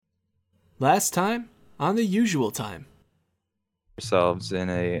Last time on the usual time. Yourselves in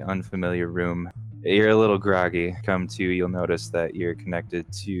a unfamiliar room. You're a little groggy. Come to, you'll notice that you're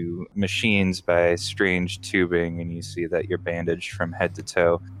connected to machines by strange tubing, and you see that you're bandaged from head to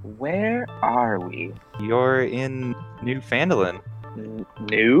toe. Where are we? You're in Newfoundland.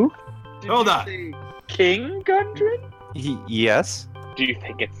 New? Hold on. Say King Gundren? Yes. Do you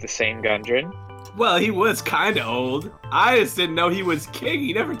think it's the same Gundren? Well, he was kind of old. I just didn't know he was king.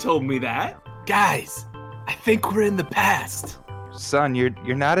 He never told me that. Guys, I think we're in the past. Son, you're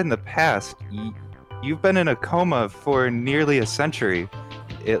not in the past. You've been in a coma for nearly a century.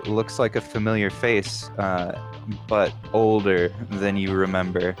 It looks like a familiar face, but older than you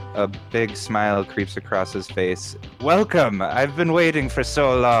remember. A big smile creeps across his face. Welcome! I've been waiting for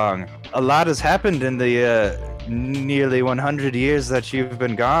so long. A lot has happened in the nearly 100 years that you've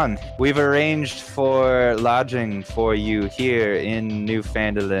been gone. We've arranged for lodging for you here in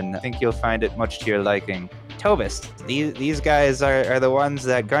Newfoundland. I think you'll find it much to your liking. Tobis, these guys are the ones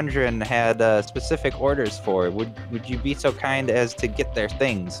that Gundren had specific orders for. Would you be so kind as to get their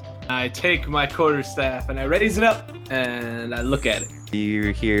things? I take my quarterstaff and I raise it up and I look at it.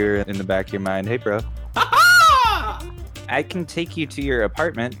 You hear in the back of your mind, hey bro, Ha-ha! I can take you to your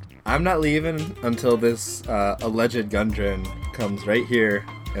apartment. I'm not leaving until this alleged Gundren comes right here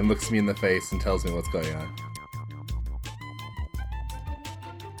and looks me in the face and tells me what's going on.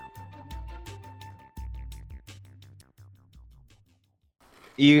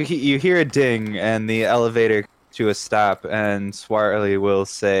 You hear a ding and the elevator to a stop, and Swarley will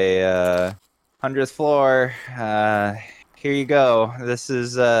say, 100th floor, here you go. This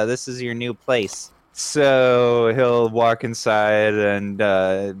is your new place. So he'll walk inside,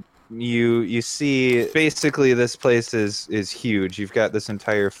 and you see basically this place is huge. You've got this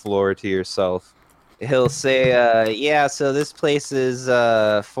entire floor to yourself. He'll say, yeah, so this place is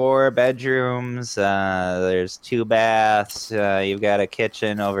 4 bedrooms, there's 2 baths, you've got a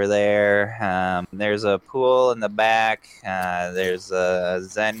kitchen over there, there's a pool in the back, there's a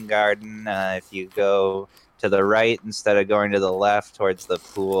Zen garden if you go to the right instead of going to the left towards the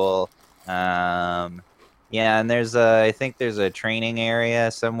pool. Yeah, and I think there's a training area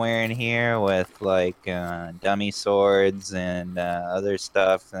somewhere in here with like dummy swords and other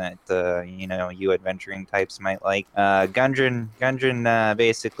stuff that you adventuring types might like. Gundren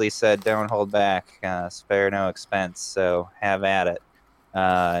basically said, "Don't hold back, spare no expense." So have at it.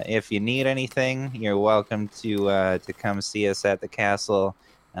 If you need anything, you're welcome to come see us at the castle.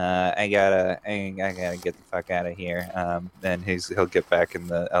 I gotta get the fuck out of here. Then he'll get back in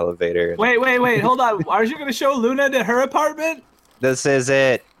the elevator. Wait, hold on. Are you gonna show Luna to her apartment? This is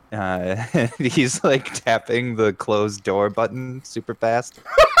it. He's like tapping the closed door button super fast.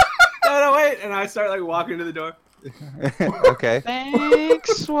 No, wait. And I start like walking to the door. Okay.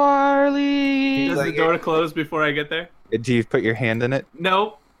 Thanks, Warley. Does the door close before I get there? Do you put your hand in it?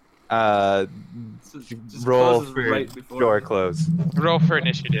 No. Just Roll closes for right before. door close. Roll for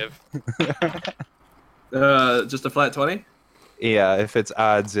initiative. Just a flat 20? Yeah, if it's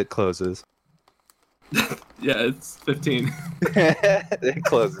odds, it closes. Yeah, it's 15. It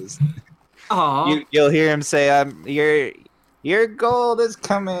closes. Aww. You'll hear him say, your gold is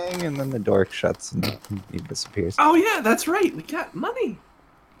coming, and then the door shuts and he disappears. Oh yeah, that's right. We got money.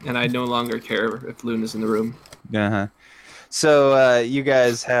 And I no longer care if Luna's in the room. Uh-huh. So you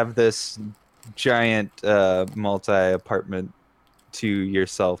guys have this giant multi-apartment to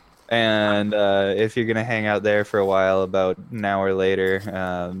yourself. And if you're going to hang out there for a while, about an hour later,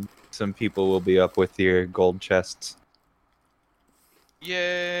 some people will be up with your gold chests.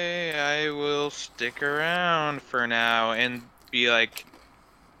 Yay, I will stick around for now and be like,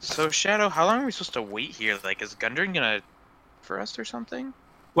 so Shadow, how long are we supposed to wait here? Like, is Gundren gonna for us or something?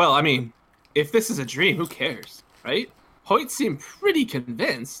 Well, I mean, if this is a dream, who cares, right? Hoyt seemed pretty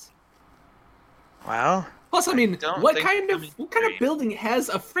convinced. Well, Plus, I mean, don't what think kind of I'm building has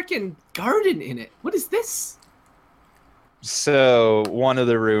a freaking garden in it? What is this? So one of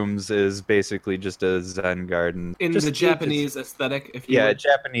the rooms is basically just a Zen garden. In Just- the Japanese aesthetic, if you Yeah, would.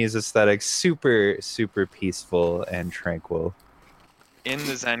 Japanese aesthetic, super, super peaceful and tranquil. in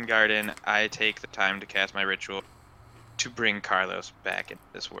the Zen garden, I take the time to cast my ritual to bring Carlos back into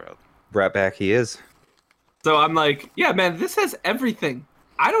this world. Brought back he is. So I'm like, yeah, man, this has everything.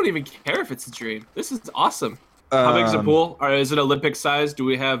 I don't even care if it's a dream. This is awesome. How big is the pool? Or is it Olympic size? Do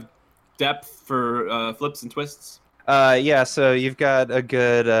we have depth for flips and twists? Yeah, so you've got a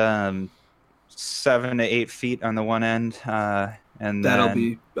good 7 to 8 feet on the one end, and That'll then,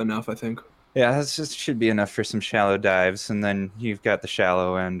 be enough, I think. yeah, this just should be enough for some shallow dives, and then you've got the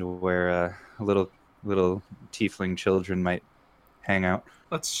shallow end where little tiefling children might hang out.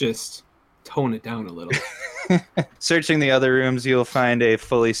 Let's just tone it down a little. Searching the other rooms, you'll find a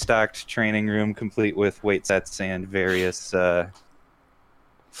fully stocked training room complete with weight sets and various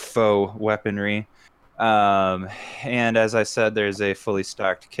faux weaponry. And as I said, there's a fully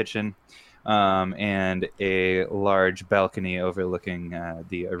stocked kitchen and a large balcony overlooking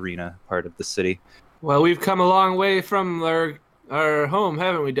the arena part of the city. Well, we've come a long way from our home,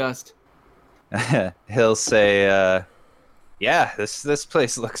 haven't we, Dust? He'll say, yeah, this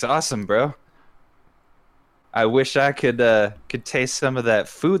place looks awesome, bro. I wish I could taste some of that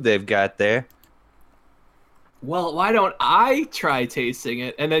food they've got there. Well, why don't I try tasting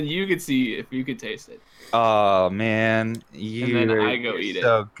it, and then you can see if you can taste it. Oh man, And then I go eat it.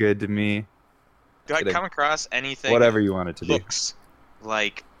 So good to me. Do I come across anything Whatever you want it to be. looks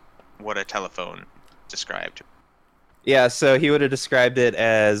like what a telephone described? Yeah, so he would have described it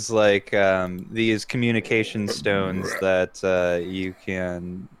as like these communication stones that you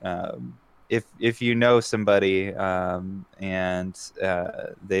can, if you know somebody and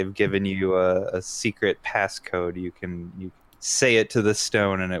they've given you a secret passcode, you say it to the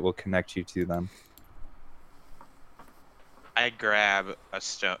stone and it will connect you to them. I grab a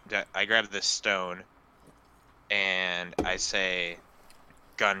stone. I grab this stone, and I say,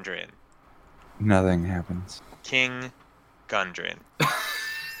 Gundren. Nothing happens. King Gundren.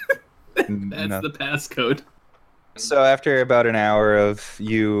 That's No. the passcode. So after about an hour of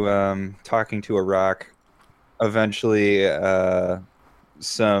you talking to a rock, eventually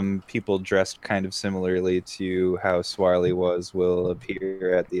some people dressed kind of similarly to how Swarley was will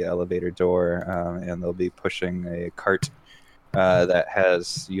appear at the elevator door, and they'll be pushing a cart that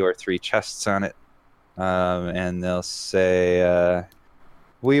has your 3 chests on it. And they'll say,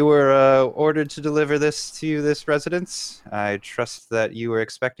 we were ordered to deliver this to this residence. I trust that you were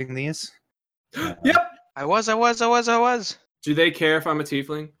expecting these. Yep. I was. Do they care if I'm a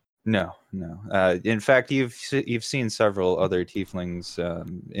tiefling? No. In fact, you've seen several other tieflings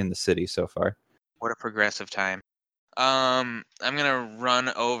in the city so far. What a progressive time. I'm gonna run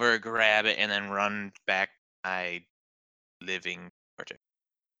over, grab it, and then run back my living quarter.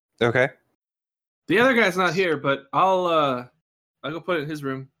 Okay. The other guy's not here, but I'll go put it in his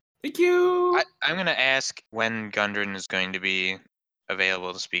room. Thank you. I'm gonna ask when Gundren is going to be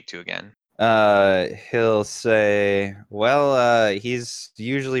available to speak to again. He'll say, well, he's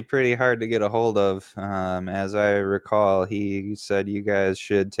usually pretty hard to get a hold of. As I recall, he said you guys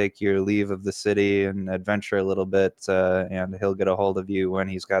should take your leave of the city and adventure a little bit, and he'll get a hold of you when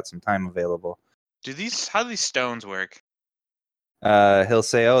he's got some time available. How do these stones work? He'll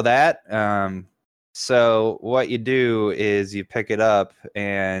say, oh, that? So what you do is you pick it up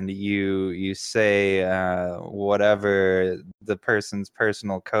and you say whatever the person's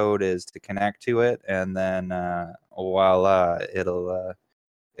personal code is to connect to it, and then voila,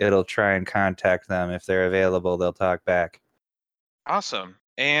 it'll try and contact them. If they're available, they'll talk back. Awesome.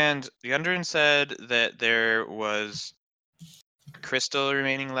 And Gundren said that there was crystal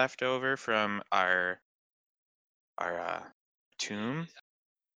remaining left over from our tomb.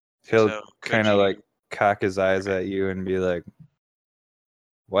 He'll So could kind of you- like cock his eyes at you and be like,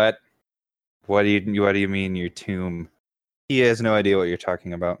 "What? What do you mean your tomb?" He has no idea what you're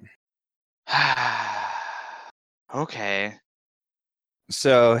talking about. Okay.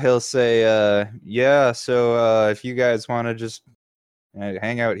 So he'll say, "Yeah. So if you guys want to just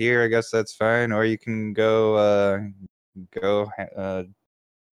hang out here, I guess that's fine. Or you can go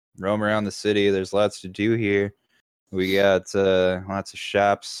roam around the city. There's lots to do here. We got lots of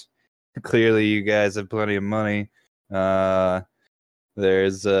shops. Clearly, you guys have plenty of money.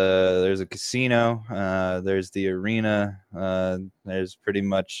 There's a casino. There's the arena. There's pretty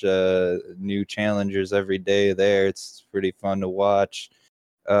much new challengers every day there. It's pretty fun to watch.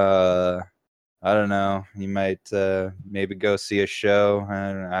 I don't know. You might maybe go see a show.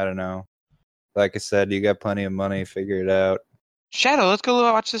 I don't know. Like I said, you got plenty of money. Figure it out." Shadow, let's go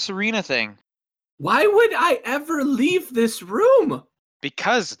watch this arena thing. Why would I ever leave this room?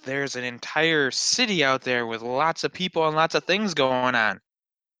 Because there's an entire city out there with lots of people and lots of things going on.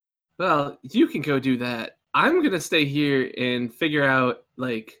 Well, you can go do that. I'm gonna stay here and figure out,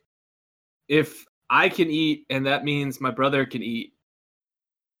 like, if I can eat, and that means my brother can eat.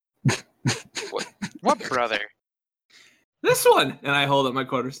 What brother? This one! And I hold up my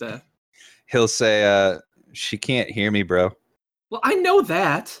quarterstaff. He'll say, "She can't hear me, bro." Well, I know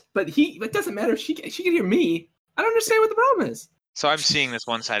that, but it doesn't matter. She can hear me. I don't understand what the problem is. So I'm seeing this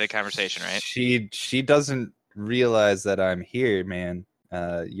one-sided conversation, right? She doesn't realize that I'm here, man.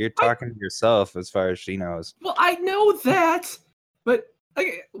 You're talking to yourself as far as she knows. Well, I know that, but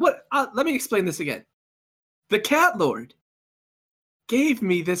what? Let me explain this again. The Cat Lord gave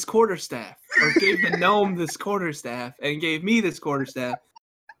me this quarterstaff, or gave the gnome this quarterstaff, and gave me this quarterstaff,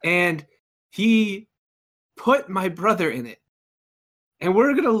 and he put my brother in it. And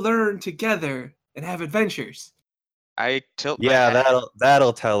we're gonna learn together and have adventures. I tilt my Yeah, head.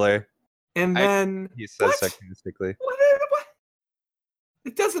 that'll tell her. And then He says what? sarcastically. What?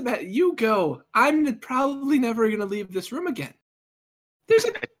 It doesn't matter. You go. I'm probably never gonna leave this room again. There's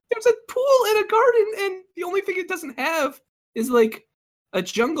a pool and a garden, and the only thing it doesn't have is like a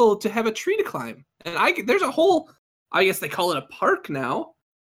jungle to have a tree to climb. And there's a whole, I guess they call it a park now,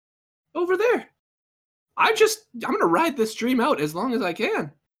 over there. I'm gonna ride this dream out as long as I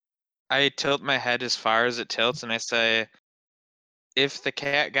can. I tilt my head as far as it tilts, and I say, "If the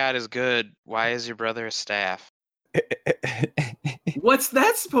cat god is good, why is your brother a staff?" What's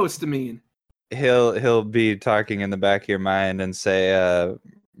that supposed to mean? He'll be talking in the back of your mind and say,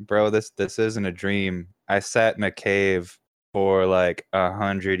 "Bro, this isn't a dream. I sat in a cave for like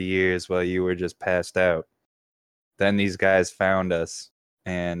 100 years while you were just passed out. Then these guys found us,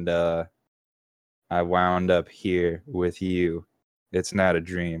 and I wound up here with you. It's not a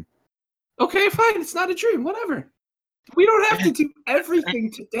dream." Okay, fine. It's not a dream. Whatever. We don't have to do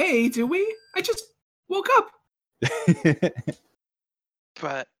everything today, do we? I just woke up.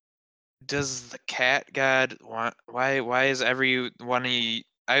 But does the cat god want? Why is every one of you?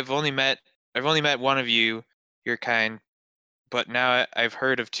 I've only met one of you, your kind, but now I've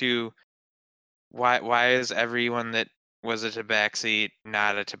heard of two. Why is everyone that was a tabaxi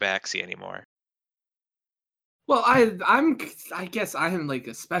not a tabaxi anymore? Well, I guess I'm like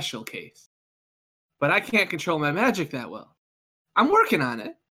a special case. But I can't control my magic that well. I'm working on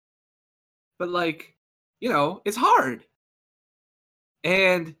it. But like, it's hard.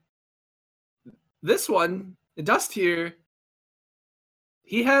 And this one, Dust here,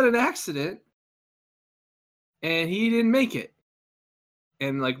 he had an accident and he didn't make it.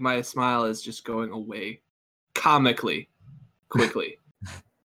 And like my smile is just going away comically, quickly.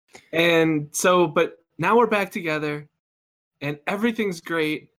 And so, but now we're back together and everything's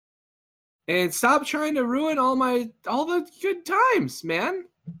great. And stop trying to ruin all the good times, man.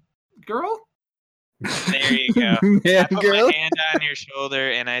 Girl? There you go. Man, I put girl. my hand on your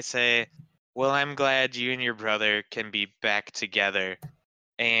shoulder and I say, "Well, I'm glad you and your brother can be back together.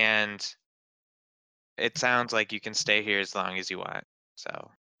 And it sounds like you can stay here as long as you want."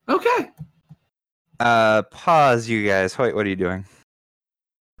 So. Okay. Pause, you guys. Hoyt, what are you doing?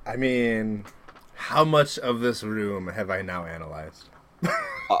 I mean, how much of this room have I now analyzed?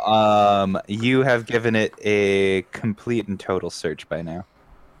 You have given it a complete and total search by now.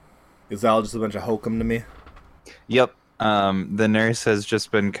 Is that all just a bunch of hokum to me? Yep. The nurse has just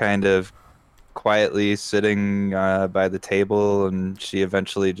been kind of quietly sitting by the table, and she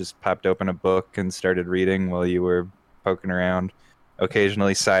eventually just popped open a book and started reading while you were poking around,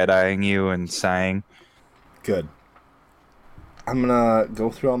 occasionally side-eyeing you and sighing. Good. I'm gonna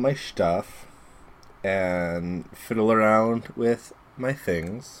go through all my stuff and fiddle around with my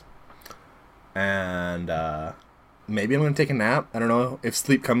things, and maybe I'm gonna take a nap. I don't know if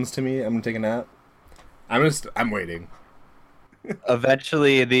sleep comes to me. I'm gonna take a nap. I'm waiting.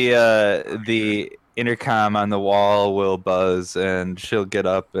 Eventually, the intercom on the wall will buzz, and she'll get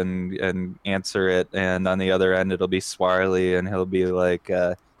up and answer it. And on the other end, it'll be Swarly, and he'll be like,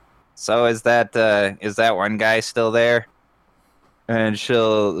 "So is that one guy still there?" And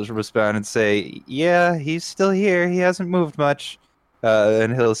she'll respond and say, "Yeah, he's still here. He hasn't moved much."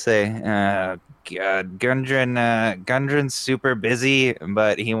 And he'll say, God, Gundren's super busy,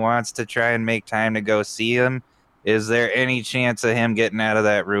 but he wants to try and make time to go see him. Is there any chance of him getting out of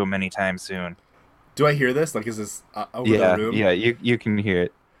that room anytime soon?" Do I hear this? Like, is this over the room? Yeah, you can hear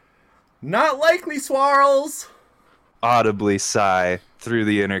it. Not likely, Swarls! Audibly sigh through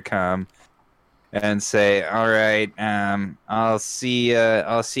the intercom and say, "All right, I'll see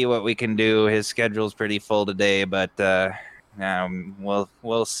what we can do. His schedule's pretty full today, but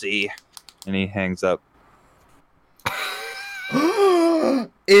we'll see." And he hangs up.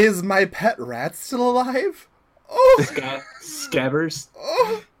 Is my pet rat still alive? Oh! Scabbers.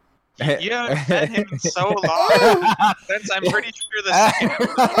 Oh! You haven't met him in so long. Since I'm pretty sure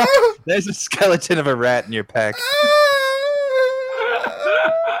the There's a skeleton of a rat in your pack.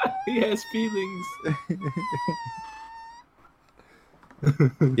 He has feelings.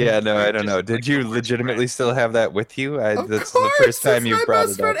 Yeah, no, I don't know. Did you legitimately still have that with you? Of That's course, the first time it's you my brought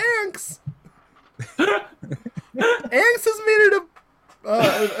best it up. friend Anx. Anx has made it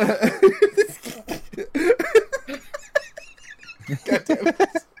God damn it.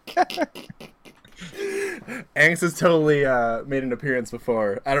 Anx has totally made an appearance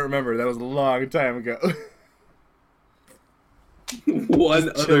before. I don't remember. That was a long time ago. one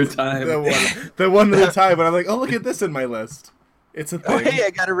other time. The one other time, but I'm like, oh, look at this in my list. It's a thing. Oh, hey, I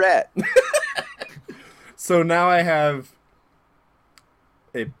got a rat. So now I have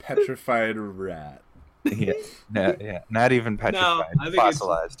a petrified rat. Yeah, not even petrified. I think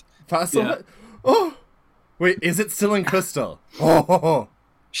Fossilized. Fossilized? Yeah. Oh! Wait, is it still in crystal? Oh!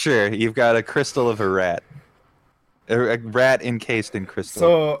 Sure, you've got a crystal of a rat. A rat encased in crystal.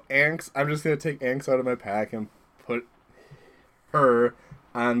 So, Anx, I'm just going to take Anx out of my pack and put her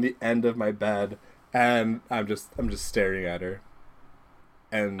on the end of my bed, and I'm just staring at her.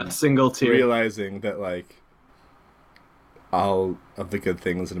 And a single tear. Realizing that, like, all of the good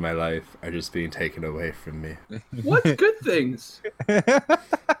things in my life are just being taken away from me. What good things?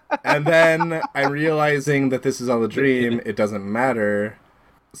 And then I'm realizing that this is all a dream. It doesn't matter.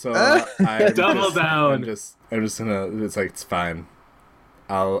 So I'm Double down. I'm just gonna. It's like, it's fine.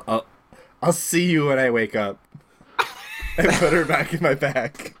 I'll see you when I wake up. And put her back in my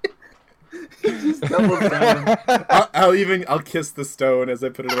bag. Just double down. I'll kiss the stone as I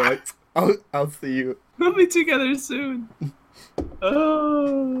put it away. I'll see you. We'll be together soon.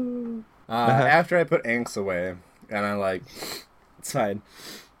 Oh. After I put Anx away, and I'm like, it's fine.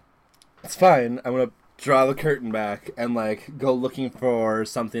 It's fine. I'm gonna draw the curtain back and like go looking for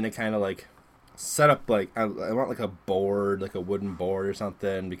something to kind of like set up. Like I want like a board, like a wooden board or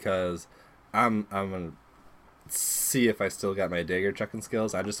something, because I'm gonna see if I still got my dagger chucking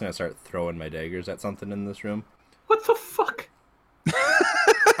skills. I'm just gonna start throwing my daggers at something in this room. What the fuck?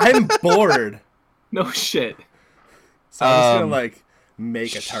 I'm bored. No shit. So I'm just gonna like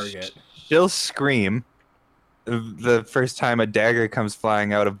make a target. She'll scream the first time a dagger comes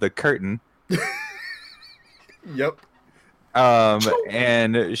flying out of the curtain. Yep.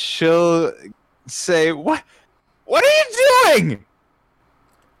 And she'll say, "What are you doing?"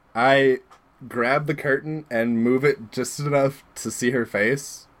 I grab the curtain and move it just enough to see her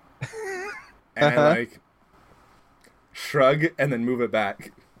face. And I like shrug and then move it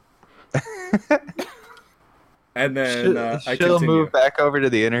back. And then I she'll continue. move back over to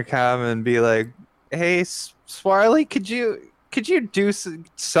the intercom and be like, "Hey, Swarley, could you do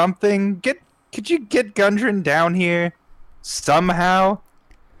something? Could you get Gundren down here somehow?"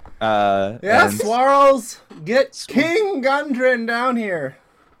 Yeah, Swarls, get King Gundren down here.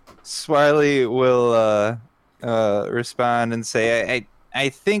 Swarley will respond and say, I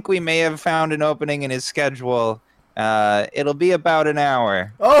think we may have found an opening in his schedule. It'll be about an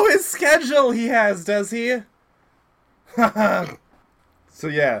hour." Oh, his schedule he has, does he? So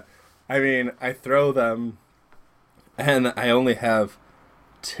yeah, I mean, I throw them, and I only have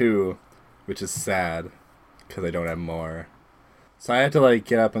 2, which is sad, because I don't have more. So I have to like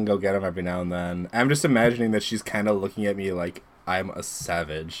get up and go get them every now and then. I'm just imagining that she's kind of looking at me like I'm a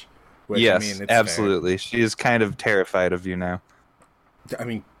savage. Which, Yes, I mean, it's absolutely. She is kind of terrified of you now. fair. I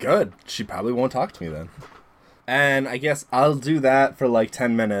mean, good. She probably won't talk to me then. And I guess I'll do that for like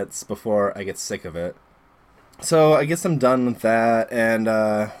 10 minutes before I get sick of it. So I guess I'm done with that. And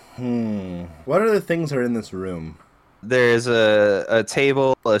what other things are in this room? There's a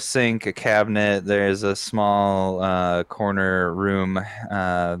table, a sink, a cabinet. There's a small corner room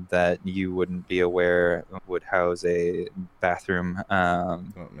that you wouldn't be aware would house a bathroom. Oh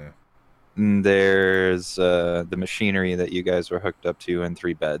man. There's the machinery that you guys were hooked up to, and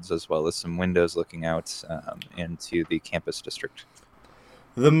 3 beds, as well as some windows looking out into the campus district.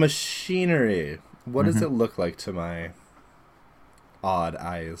 The machinery. What does it look like to my odd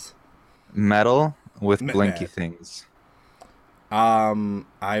eyes? Metal with blinky things. I want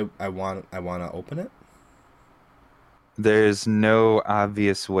to open it. There's no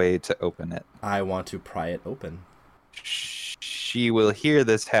obvious way to open it. I want to pry it open. She will hear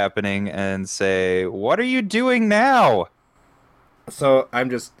this happening and say, "What are you doing now?" So I'm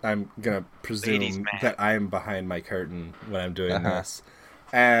gonna Ladies' presume man. that I'm behind my curtain when I'm doing this,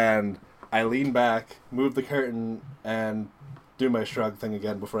 and I lean back, move the curtain, and do my shrug thing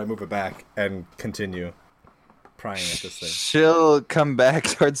again before I move it back and continue prying at this thing. She'll come back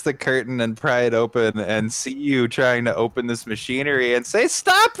towards the curtain and pry it open and see you trying to open this machinery and say,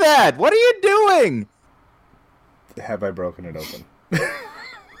 "Stop that! What are you doing?" Have I broken it open?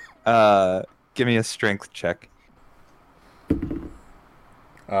 Give me a strength check.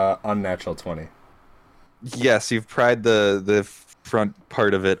 Unnatural 20. Yes, you've pried the front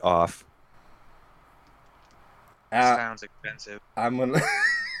part of it off. Sounds expensive. I'm gonna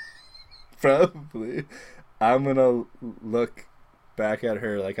probably. I'm gonna look back at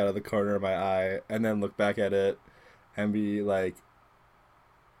her like out of the corner of my eye, and then look back at it, and be like,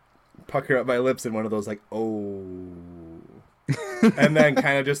 pucker up my lips in one of those like, oh, and then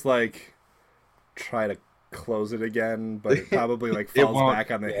kind of just like try to close it again, but it probably like falls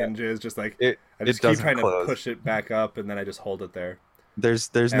back on the hinges. Just like I just keep trying to push it back up, and then I just hold it there.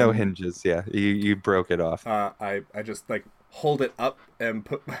 There's no hinges. Yeah, you broke it off. I just like hold it up and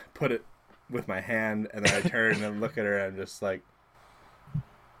put it with my hand, and then I turn and look at her, and I'm just like,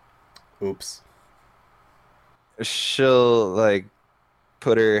 oops. She'll like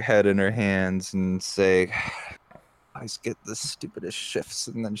put her head in her hands and say, I just get the stupidest shifts,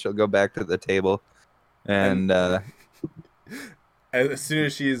 and then she'll go back to the table and as soon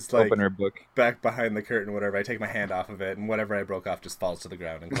as she's like open her book back behind the curtain, whatever, I take my hand off of it, and whatever I broke off just falls to the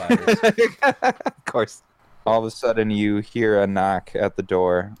ground and clatters. Of course. All of a sudden you hear a knock at the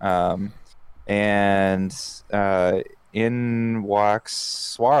door, and in walks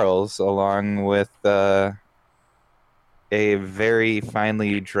Swarls along with a very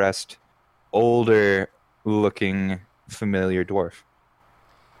finely dressed, older looking familiar dwarf.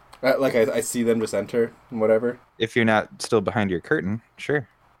 Like I see them just enter and whatever. If you're not still behind your curtain, sure.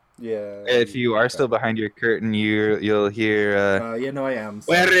 Yeah. If you are still behind your curtain, you'll hear. I am.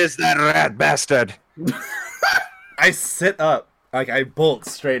 So. Where is that rat bastard? I sit up, like I bolt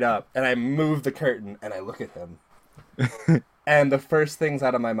straight up, and I move the curtain, and I look at him. And the first things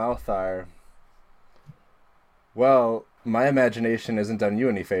out of my mouth are, well, my imagination hasn't done you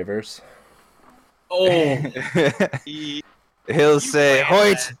any favors. Oh. He'll say,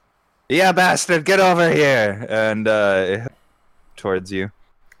 Hoyt, yeah, bastard, get over here, and towards you.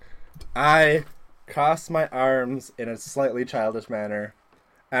 I cross my arms in a slightly childish manner,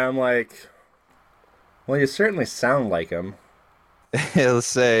 and I'm like, well, you certainly sound like him. He'll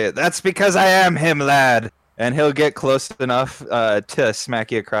say, that's because I am him, lad, and he'll get close enough to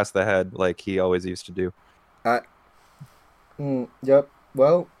smack you across the head like he always used to do. Yep,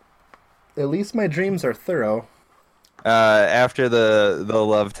 well, at least my dreams are thorough. After the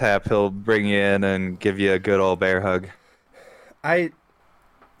love tap, he'll bring you in and give you a good old bear hug. I,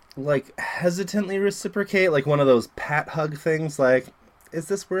 like, hesitantly reciprocate, like one of those pat hug things, like, is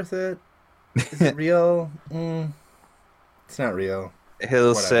this worth it? Is it real? It's not real.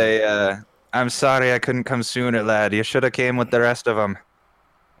 He'll say, I'm sorry I couldn't come sooner, lad. You should have came with the rest of them.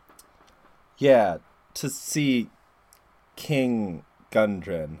 Yeah, to see King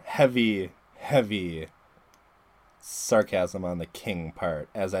Gundren. Heavy sarcasm on the king part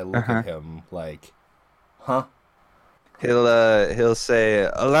as I look at him like, huh? He'll say,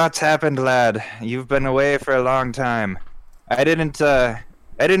 a lot's happened, lad. You've been away for a long time. I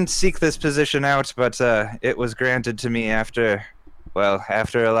didn't seek this position out, but it was granted to me after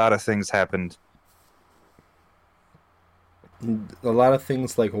a lot of things happened. A lot of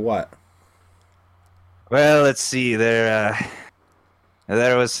things like what? Well, let's see. There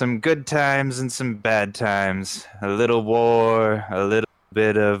was some good times and some bad times. A little war, a little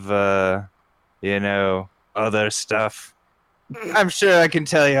bit of, other stuff. I'm sure I can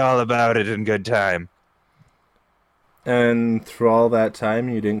tell you all about it in good time. And through all that time,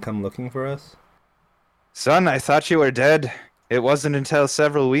 you didn't come looking for us? Son, I thought you were dead. It wasn't until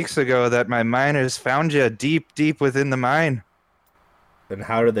several weeks ago that my miners found you deep, deep within the mine. Then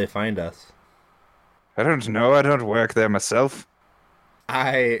how did they find us? I don't know. I don't work there myself.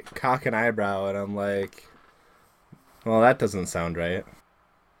 I cock an eyebrow and I'm like, well, that doesn't sound right.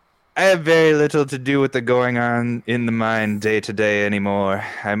 I have very little to do with the going on in the mine day to day anymore.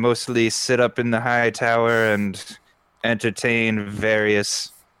 I mostly sit up in the high tower and entertain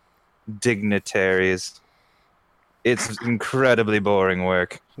various dignitaries. It's incredibly boring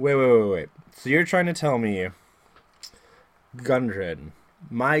work. Wait. So you're trying to tell me Gundren,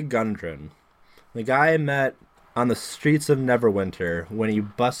 my Gundren, the guy I met on the streets of Neverwinter when he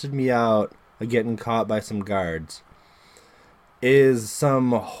busted me out of getting caught by some guards, is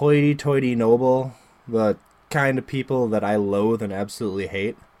some hoity-toity noble, the kind of people that I loathe and absolutely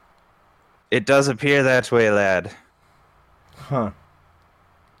hate? It does appear that way, lad. Huh.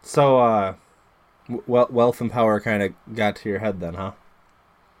 So, wealth and power kind of got to your head then, huh?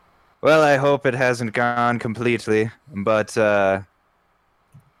 Well, I hope it hasn't gone completely, but, a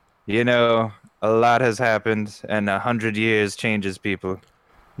lot has happened, and 100 years changes people.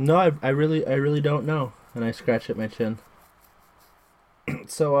 No, I really don't know. And I scratch at my chin.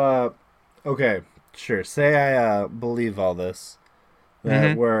 So, okay, sure. Say I believe all this.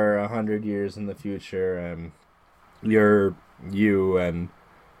 That we're 100 years in the future, and you and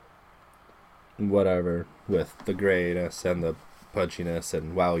whatever, with the grayness and the pudginess,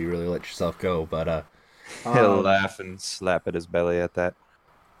 and wow, you really let yourself go, but, He'll laugh and slap at his belly at that.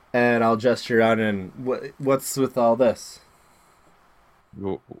 And I'll gesture around and, what's with all this?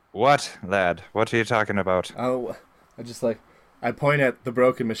 What, lad? What are you talking about? Oh, I point at the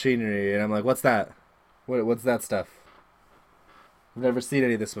broken machinery, and I'm like, what's that? What's that stuff? I've never seen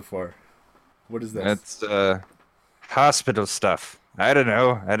any of this before. What is this? That's hospital stuff. I don't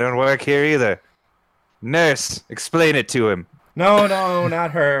know. I don't work here either. Nurse, explain it to him. No,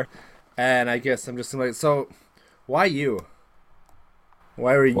 not her. And I guess I'm just like, so, why you?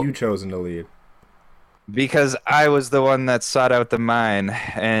 Why were you chosen to lead? Because I was the one that sought out the mine,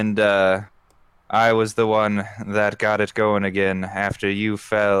 and I was the one that got it going again after you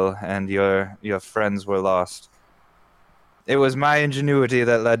fell and your friends were lost. It was my ingenuity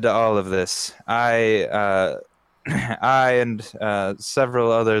that led to all of this. I and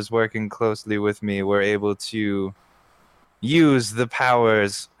several others working closely with me were able to use the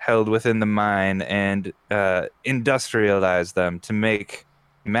powers held within the mine and industrialize them to make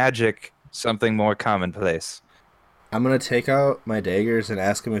magic something more commonplace. I'm gonna take out my daggers and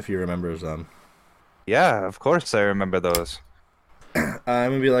ask him if he remembers them. Yeah, of course I remember those. I'm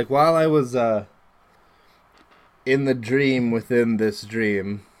gonna be like, while I was in the dream within this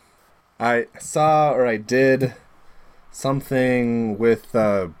dream, I saw or I did something with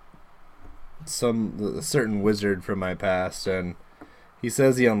a certain wizard from my past, and he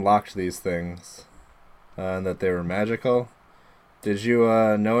says he unlocked these things and that they were magical. Did you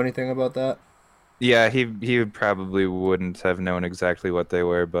know anything about that? Yeah, he probably wouldn't have known exactly what they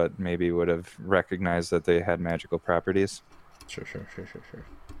were, but maybe would have recognized that they had magical properties. Sure.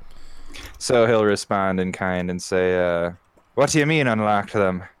 So he'll respond in kind and say, "What do you mean unlocked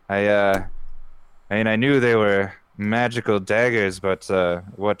them? I mean, I knew they were magical daggers, but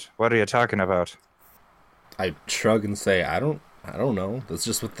what are you talking about?" I shrug and say, I don't know. That's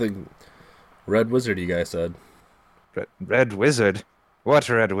just what the red wizard you guys said. Red wizard? What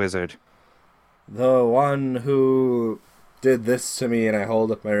red wizard? The one who did this to me, and I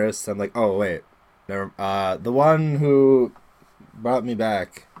hold up my wrist. I'm like, oh wait, never. The one who brought me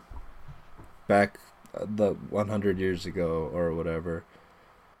back the 100 years ago or whatever.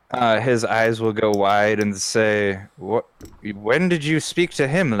 His eyes will go wide and say, "What? When did you speak to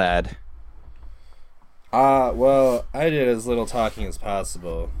him, lad?" Well, I did as little talking as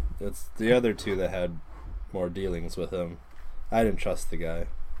possible. It's the other two that had more dealings with him. I didn't trust the guy.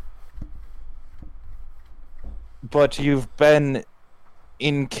 But you've been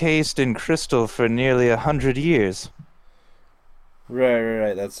encased in crystal for nearly 100 years.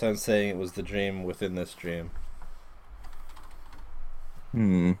 Right. That's what I'm saying. It was the dream within this dream. I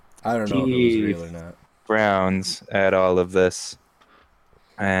don't know if it was real or not. Frowns at all of this,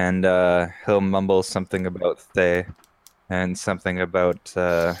 and he'll mumble something about Thay and something about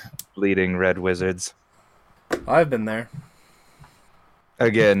bleeding red wizards. I've been there.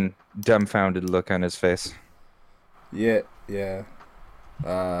 Again, dumbfounded look on his face. Yeah.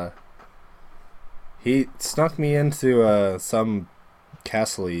 He snuck me into some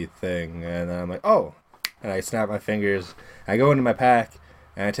castle-y thing, and I'm like, oh! And I snap my fingers. I go into my pack,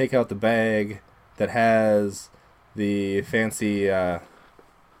 and I take out the bag that has the fancy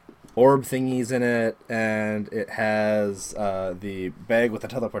orb thingies in it, and it has the bag with the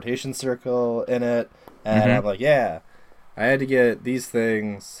teleportation circle in it, and I'm like, yeah, I had to get these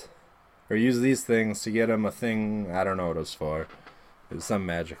things, or use these things to get him a thing. I don't know what it was for. It was some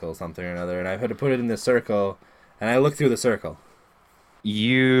magical something or another, and I had to put it in this circle, and I look through the circle.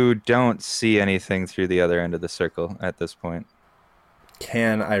 You don't see anything through the other end of the circle at this point.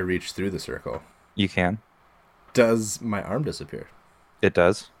 Can I reach through the circle? You can. Does my arm disappear? It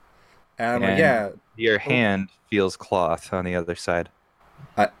does. And I'm like, yeah. Your hand feels cloth on the other side.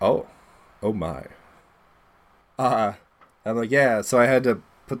 Oh my. I'm like, yeah, so I had to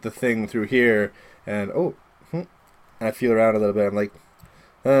put the thing through here, and and I feel around a little bit. I'm like,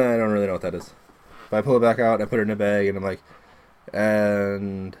 I don't really know what that is. But I pull it back out, and I put it in a bag, and I'm like,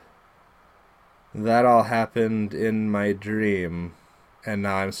 and that all happened in my dream, and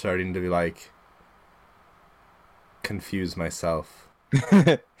now I'm starting to be like, confuse myself.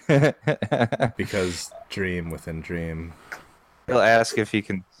 Because dream within dream. He'll ask if he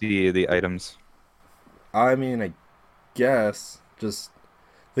can see the items. I mean, I guess. Just,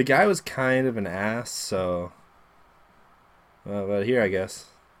 the guy was kind of an ass, so... but here, I guess.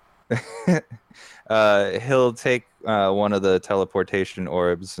 He'll take one of the teleportation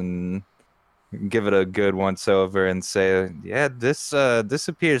orbs and give it a good once-over and say, yeah, this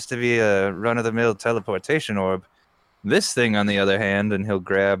appears to be a run-of-the-mill teleportation orb. This thing, on the other hand, and he'll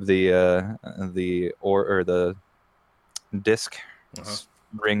grab the disc,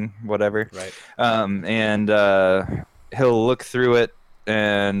 ring, whatever. Right. And he'll look through it,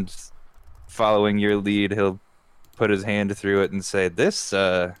 and following your lead, he'll put his hand through it and say, this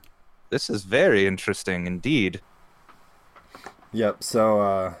is very interesting indeed. Yep,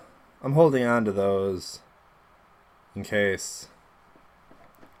 so I'm holding on to those in case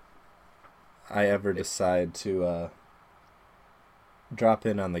I ever decide to drop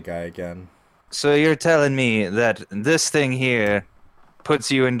in on the guy again. So you're telling me that this thing here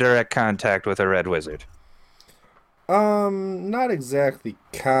puts you in direct contact with a red wizard? Not exactly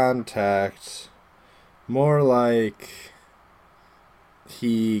contact. More like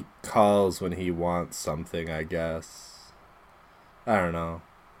he calls when he wants something, I guess. I don't know.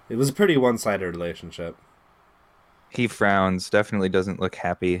 It was a pretty one-sided relationship. He frowns, definitely doesn't look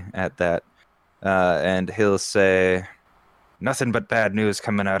happy at that. And he'll say, nothing but bad news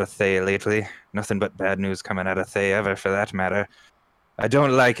coming out of Thay lately. Nothing but bad news coming out of Thay ever, for that matter. I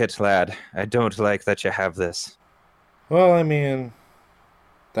don't like it, lad. I don't like that you have this. Well, I mean,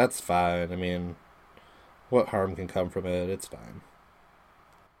 that's fine. I mean, what harm can come from it? It's fine.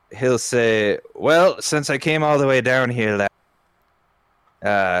 He'll say, well, since I came all the way down here,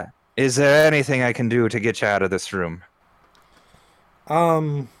 lad, is there anything I can do to get you out of this room? I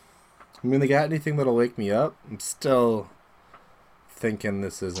mean, they got anything that'll wake me up? I'm still thinking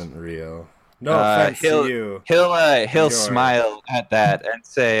this isn't real. No offense to you. He'll Sure. smile at that and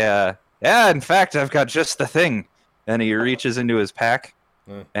say, yeah, in fact, I've got just the thing. And he reaches into his pack,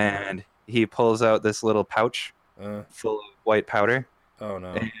 and he pulls out this little pouch full of white powder. Oh, no.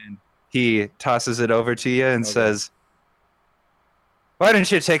 And he tosses it over to you and says, why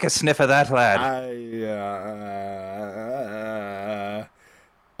don't you take a sniff of that, lad?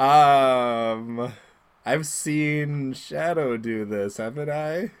 I've seen Shadow do this, haven't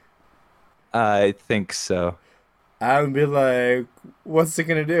I? I think so. I'll be like, what's it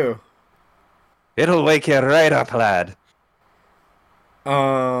gonna do? It'll wake you right up, lad.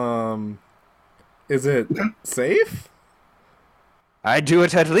 Is it safe? I do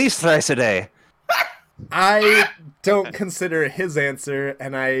it at least thrice a day. I don't consider his answer,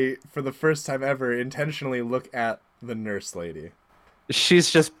 and I, for the first time ever, intentionally look at the nurse lady.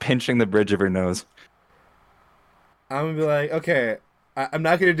 She's just pinching the bridge of her nose. I'm gonna be like, okay, I'm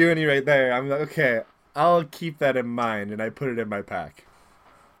not gonna do any right there. I'm like, okay, I'll keep that in mind, and I put it in my pack.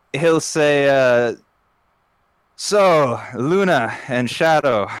 He'll say, so, Luna and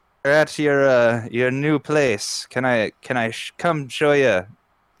Shadow are at your new place. Can I come show you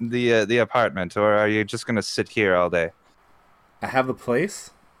the apartment, or are you just gonna sit here all day? I have a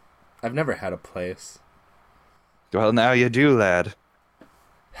place? I've never had a place. Well, now you do, lad.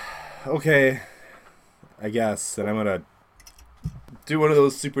 Okay, I guess. Then I'm gonna do one of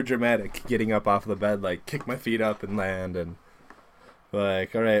those super dramatic getting up off the bed, like kick my feet up and land, and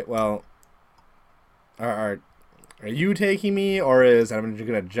like, all right, well, are you taking me, or is I'm just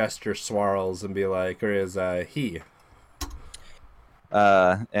gonna gesture Swarls and be like, or is he?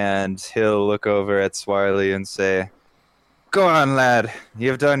 And he'll look over at Swarly and say, go on, lad.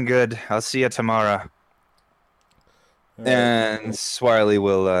 You've done good. I'll see you tomorrow. Right. And Swarly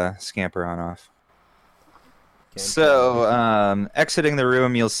will scamper on off. So, exiting the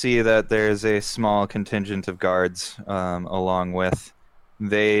room, you'll see that there's a small contingent of guards along with.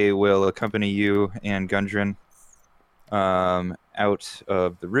 They will accompany you and Gundren out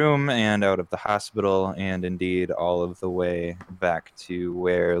of the room and out of the hospital, and indeed all of the way back to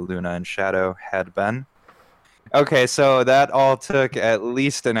where Luna and Shadow had been. Okay, so that all took at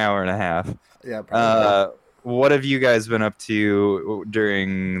least an hour and a half. Yeah, probably. What have you guys been up to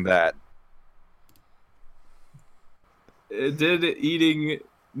during that? Did eating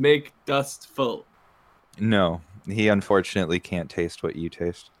make dust full? No, he unfortunately can't taste what you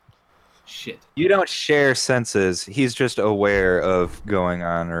taste. Shit. You don't share senses. He's just aware of going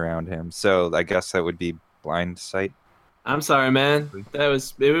on around him. So I guess that would be blind sight. I'm sorry, man. It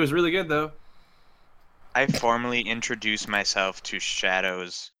was really good though. I formally introduce myself to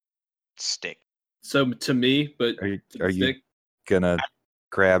Shadow's stick. So to me, but Are you gonna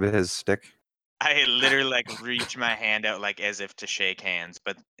grab his stick? I literally like reach my hand out like as if to shake hands,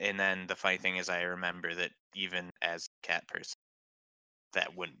 and then the funny thing is I remember that even as a cat person,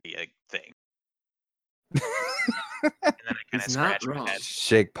 that wouldn't be a thing. And then I kind of He's not scratch my wrong. head.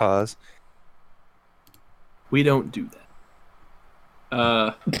 Shake paws. We don't do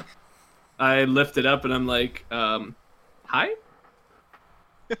that. I lift it up and I'm like, hi?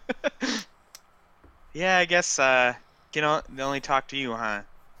 Yeah, I guess they only talk to you, huh?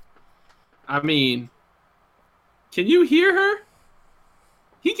 I mean, can you hear her?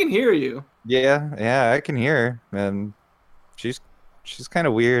 He can hear you. Yeah, I can hear her. And she's kind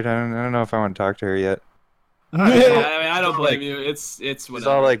of weird. I don't know if I want to talk to her yet. I mean, I don't blame you. It's whatever. She's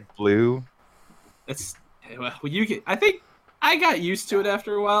all like blue. It's well, I think I got used to it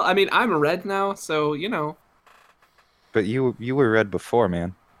after a while. I mean, I'm red now, so you know. But you were red before,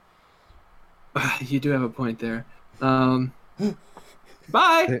 man. You do have a point there. Bye.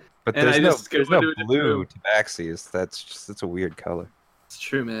 But And there's I no just there's go no into a different blue room. tabaxis. That's a weird color. It's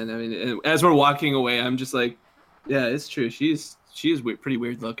true, man. I mean, as we're walking away, I'm just like, yeah, it's true. She is pretty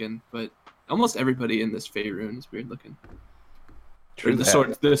weird looking, but almost everybody in this Faerun is weird looking. True Or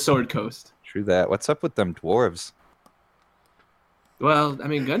that. the Sword Coast. True that. What's up with them dwarves? Well, I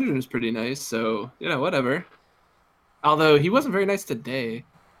mean, Gundren was pretty nice, so whatever. Although he wasn't very nice today.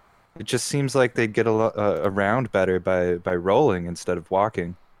 It just seems like they'd get around better by rolling instead of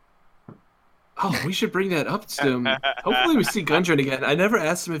walking. Oh, we should bring that up to him. Hopefully, we see Gundren again. I never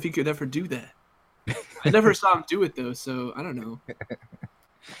asked him if he could ever do that. I never saw him do it though, so I don't know.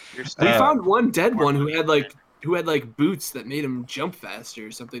 You're We still- found one dead one who had like boots that made him jump faster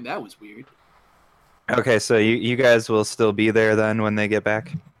or something. That was weird. Okay, so you guys will still be there then when they get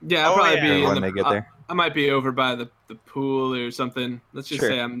back? Yeah, I'll Oh, probably yeah. be When in they get there? I might be over by the pool or something. Let's just Sure.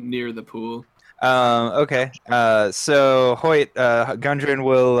 say I'm near the pool. Okay. So Hoyt, Gundren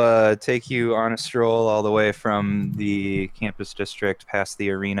will take you on a stroll all the way from the campus district past the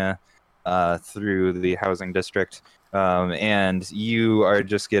arena, through the housing district, and you are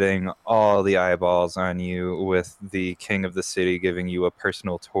just getting all the eyeballs on you with the king of the city giving you a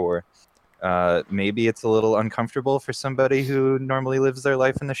personal tour. Maybe it's a little uncomfortable for somebody who normally lives their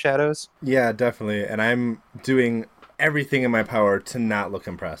life in the shadows. Yeah, definitely. And I'm doing everything in my power to not look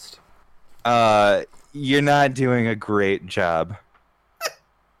impressed. You're not doing a great job.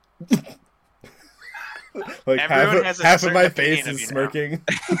 Like Everyone has a half of my certain face opinion is of you smirking.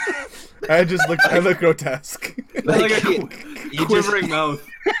 I look grotesque. Like a you quivering mouth.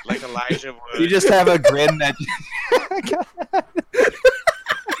 like Elijah would. You just have a grin that.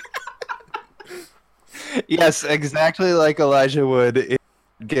 Yes, exactly like Elijah would in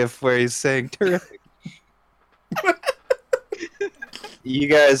GIF where he's saying terrific. You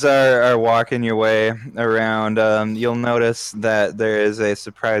guys are walking your way around. You'll notice that there is a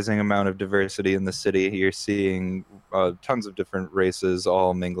surprising amount of diversity in the city. You're seeing tons of different races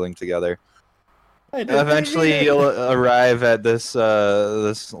all mingling together. Eventually, you'll arrive at this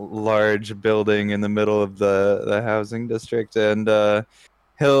this large building in the middle of the housing district, and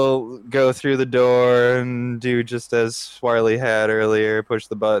he'll go through the door and do just as Swarley had earlier: push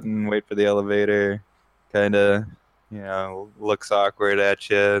the button, wait for the elevator, kind of, looks awkward at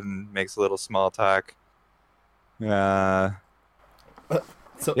you and makes a little small talk. So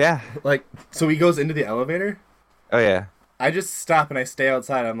Yeah. so he goes into the elevator. Oh yeah. I just stop and I stay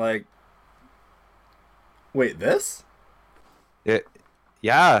outside. I'm like, wait, this?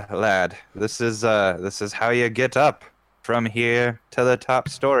 Yeah, lad. This is how you get up from here to the top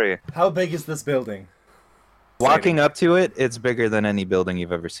story. How big is this building? Walking up to it, it's bigger than any building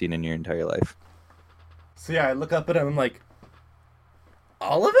you've ever seen in your entire life. So yeah, I look up at him. I'm like,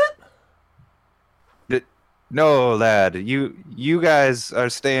 all of it? No, lad. You guys are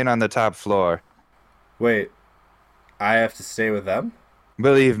staying on the top floor. Wait, I have to stay with them?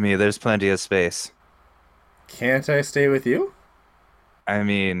 Believe me, there's plenty of space. Can't I stay with you? I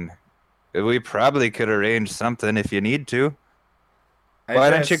mean, we probably could arrange something if you need to. Why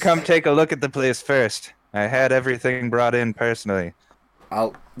don't you come take a look at the place first? I had everything brought in personally.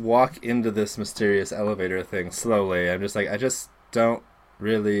 I'll walk into this mysterious elevator thing slowly. I'm just like, I just don't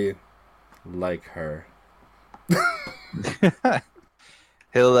really like her.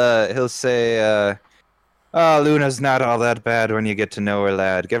 He'll say, "Oh, Luna's not all that bad when you get to know her,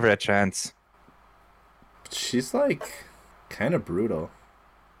 lad. Give her a chance." She's like kind of brutal.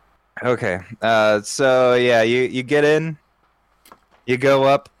 Okay. So yeah, you get in, you go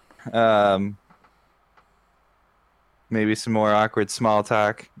up. Maybe some more awkward small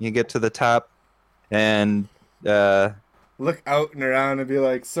talk. You get to the top, and Look out and around and be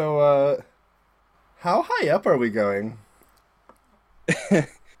like, so, how high up are we going?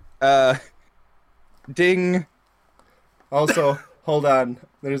 ding. Also, hold on.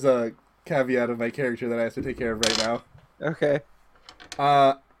 There's a caveat of my character that I have to take care of right now. Okay.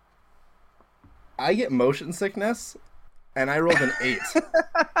 I get motion sickness, and I rolled an 8.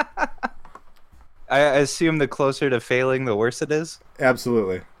 I assume the closer to failing, the worse it is.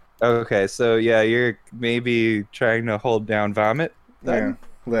 Absolutely. Okay, so yeah, you're maybe trying to hold down vomit. Yeah.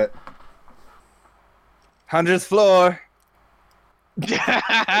 Lit. 100th floor.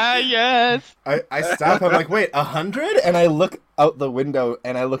 Yes. I stop. I'm like, wait, 100? And I look out the window,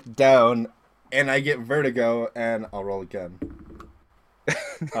 and I look down, and I get vertigo, and I'll roll again.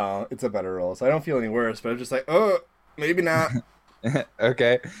 It's a better roll, so I don't feel any worse. But I'm just like, oh, maybe not.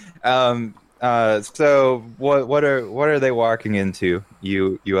 Okay. So what are they walking into?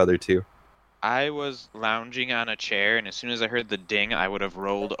 You other two? I was lounging on a chair, and as soon as I heard the ding, I would have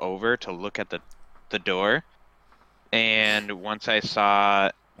rolled over to look at the door. And once I saw,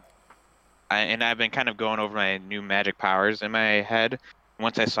 and I've been kind of going over my new magic powers in my head.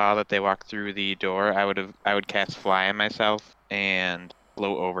 Once I saw that they walked through the door, I would cast Fly on myself and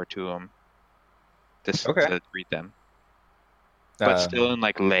float over to them Okay. to greet them. But still in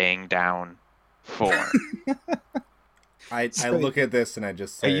like laying down form. I So- look at this and I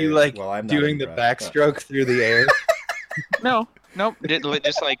just Are say, you like well, I'm not doing the impressed. backstroke through the air? No, nope.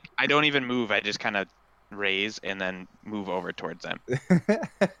 Just like I don't even move. I just kind of raise and then move over towards them.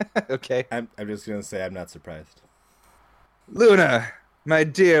 Okay. I'm just gonna say I'm not surprised. Luna, my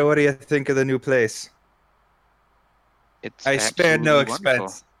dear, what do you think of the new place? It's I spared no absolutely wonderful.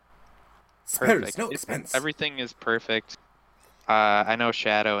 expense. Spares Perfect. no expense. Everything is perfect. I know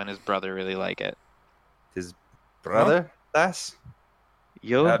Shadow and his brother really like it. His brother, lass?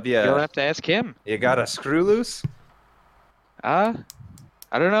 You'll Have ya- you'll have to ask him. You got a screw loose? I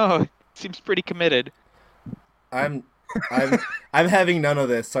don't know. Seems pretty committed. I'm having none of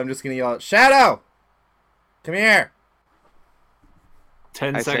this, so I'm just gonna yell out, Shadow! Come here!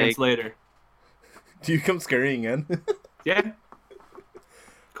 10 I seconds say- later. Do you come scurrying in? Yeah.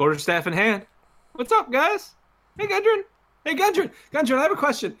 Quarterstaff in hand. What's up, guys? Hey, Gundren. Hey, Gundren. Gundren, I have a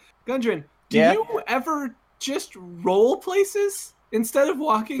question. Gundren, do Yeah? you ever just roll places instead of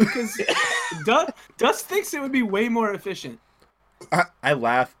walking? Because Dust thinks it would be way more efficient. I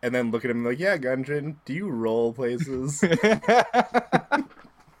laugh and then look at him like, yeah, Gundren, do you roll places?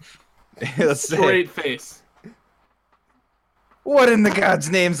 He'll say, Straight face. what in the God's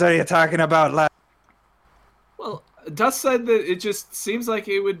names are you talking about, lad? Well, Dust said that it just seems like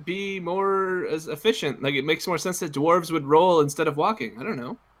it would be more as efficient. Like, it makes more sense that dwarves would roll instead of walking. I don't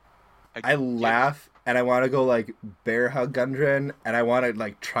know. I laugh and I want to go like bear hug Gundren and I want to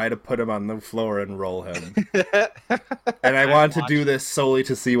like try to put him on the floor and roll him. And I want to do this solely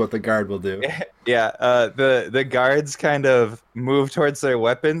to see what the guard will do. Yeah, the guards kind of move towards their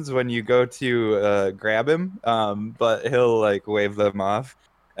weapons when you go to grab him, but he'll like wave them off,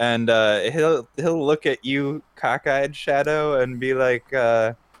 and he'll look at you, cockeyed Shadow, and be like,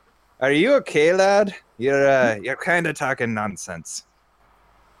 "Are you okay, lad? You're kind of talking nonsense."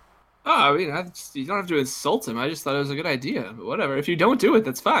 Oh, I mean, you don't have to insult him. I just thought it was a good idea. But whatever. If you don't do it,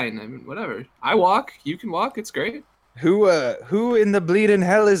 that's fine. I mean, whatever. I walk. You can walk. It's great. Who in the bleeding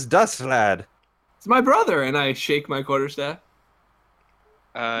hell is Dust, lad? It's my brother, and I shake my quarterstaff.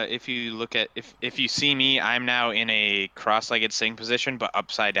 If you look at if you see me, I'm now in a cross-legged sitting position, but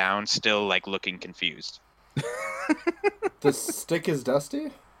upside down, still like looking confused. The stick is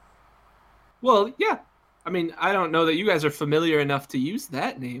dusty? Well, yeah. I mean, I don't know that you guys are familiar enough to use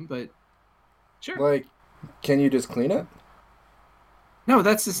that name, but sure. Like, can you just clean it? No,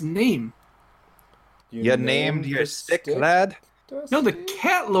 that's his name. You named your the stick, lad? Dusty? No, the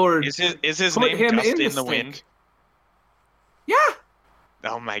cat lord. Is his put name him Dust in the in the stick. Wind? Yeah.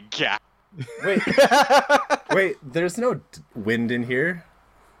 Oh my god! Wait, there's no wind in here.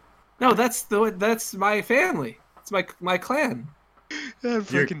 No, that's my family. It's my clan. Your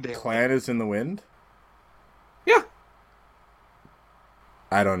clan is in the wind? Yeah.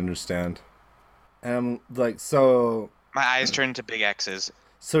 I don't understand. Like, so My eyes turn into big X's.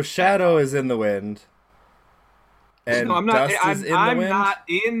 Shadow is in the wind. And No, I'm not. Dust is in the I'm wind? not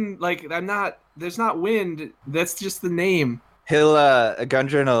in. Like, I'm not. There's not wind. That's just the name. He'll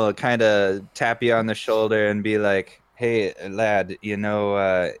Gundren will kind of tap you on the shoulder and be like, "Hey, lad, you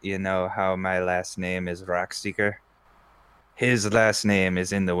know how my last name is Rockseeker? His last name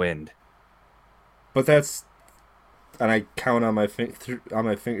is in the wind." But that's... And I count on my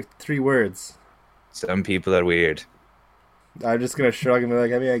finger 3 words. Some people are weird. I'm just gonna shrug and be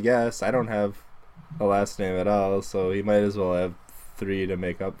like, I mean, I guess. I don't have a last name at all, so he might as well have 3 to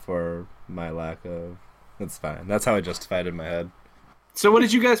make up for my lack of... That's fine. That's how I justified it in my head. So, what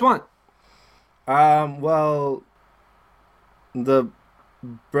did you guys want? Well, the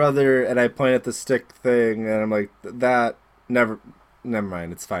brother, and I point at the stick thing, and I'm like, that, never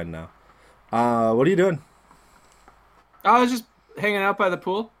mind, it's fine now. What are you doing? I was just hanging out by the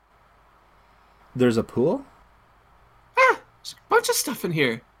pool. There's a pool? There's a bunch of stuff in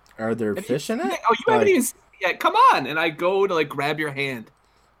here. Are there fish in it? Oh, you haven't even seen it yet. Come on. And I go to, like, grab your hand.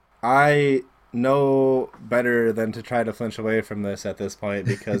 I know better than to try to flinch away from this at this point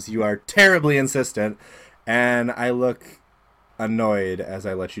because you are terribly insistent, and I look annoyed as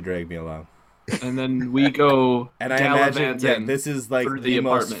I let you drag me along. And then we go And I imagine, gallivanting this is like through the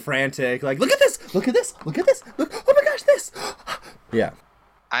most apartment. frantic, like, look at this, look at this, look at this, look, oh my gosh, this. Yeah.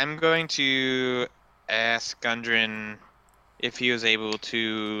 I'm going to ask Gundren if he was able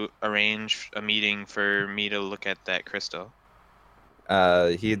to arrange a meeting for me to look at that crystal.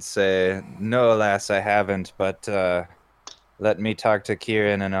 He'd say, "No, alas, I haven't. But let me talk to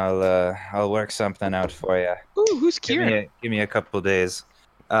Kieran, and I'll work something out for you. Ooh, who's Kieran? Give me a couple days."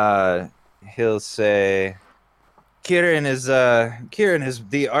 He'll say, Kieran is the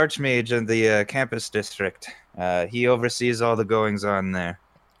Archmage in the campus district. He oversees all the goings on there.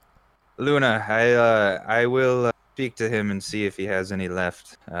 Luna, I will speak to him and see if he has any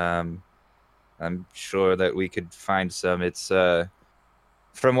left. I'm sure that we could find some. It's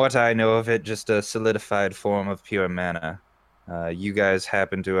from what I know of it, just a solidified form of pure mana. You guys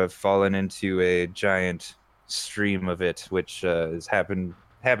happen to have fallen into a giant stream of it, which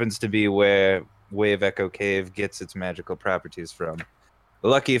happens to be where Wave Echo Cave gets its magical properties from.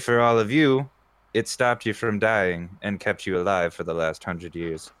 Lucky for all of you, it stopped you from dying and kept you alive for the last 100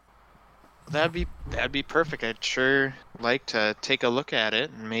 years. That'd be perfect. I'd sure like to take a look at it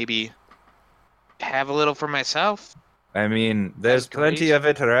and maybe have a little for myself. I mean, there's plenty of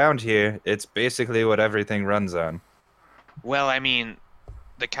it around here. It's basically what everything runs on. Well, I mean,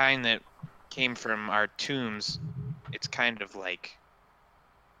 the kind that came from our tombs, it's kind of like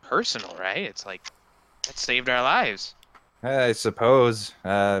personal, right? It's like that saved our lives. I suppose.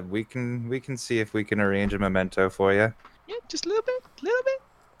 We can see if we can arrange a memento for you. Yeah, just a little bit.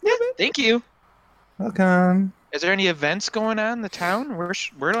 Yeah, thank you. Welcome. Is there any events going on in the town? Where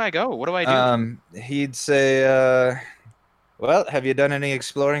do I go? What do I do? He'd say, well, have you done any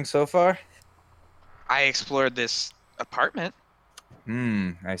exploring so far? I explored this apartment.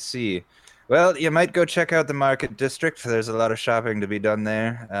 I see. Well, you might go check out the market district. There's a lot of shopping to be done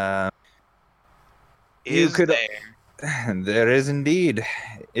there. There is indeed.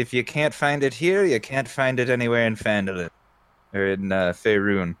 If you can't find it here, you can't find it anywhere in Phandalin. Or in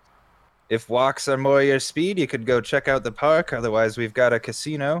Faerun. If walks are more your speed, you could go check out the park. Otherwise, we've got a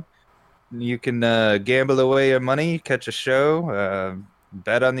casino. You can gamble away your money, catch a show,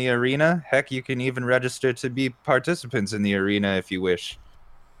 bet on the arena. Heck, you can even register to be participants in the arena if you wish.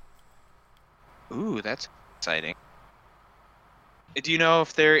 Ooh, that's exciting. Do you know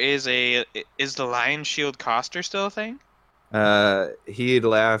if there is is the Lion Shield Coster still a thing? He'd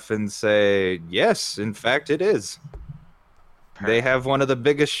laugh and say, yes, in fact it is. Perfect. They have one of the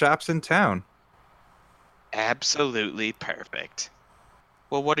biggest shops in town. Absolutely perfect.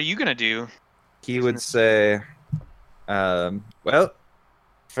 Well, what are you going to do? He would say, well,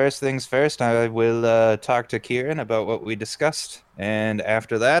 first things first, I will talk to Kieran about what we discussed. And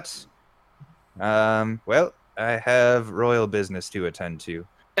after that, well, I have royal business to attend to.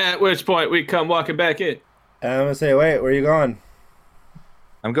 At which point we come walking back in. I'm going to say, wait, where are you going?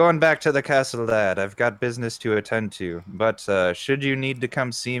 I'm going back to the castle, lad. I've got business to attend to. But should you need to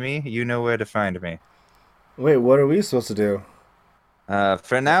come see me, you know where to find me. Wait, what are we supposed to do?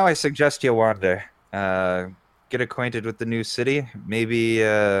 For now, I suggest you wander. Get acquainted with the new city. Maybe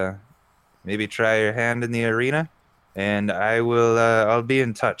try your hand in the arena. And I'll be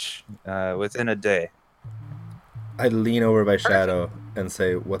in touch within a day. I lean over by Shadow and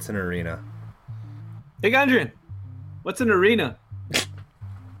say, what's an arena? Hey, Gundren, what's an arena?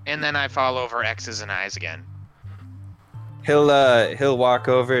 And then I fall over X's and I's again. He'll walk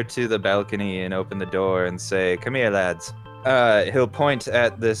over to the balcony and open the door and say, come here, lads. He'll point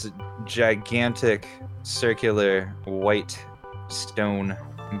at this gigantic, circular, white stone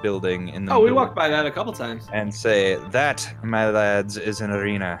building in the middle. We walked by that a couple times. And say, that, my lads, is an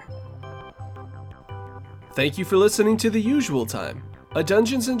arena. Thank you for listening to The Usual Time, a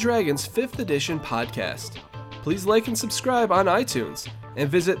Dungeons & Dragons 5th edition podcast. Please like and subscribe on iTunes, and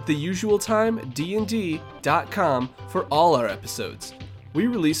visit theusualtimednd.com for all our episodes. We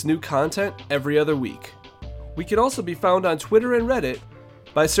release new content every other week. We can also be found on Twitter and Reddit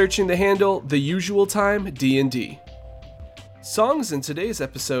by searching the handle theusualtimednd. Songs in today's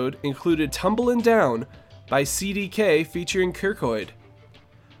episode included Tumblin' Down by CDK featuring Kirkhoyd.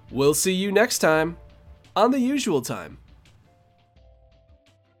 We'll see you next time on The Usual Time.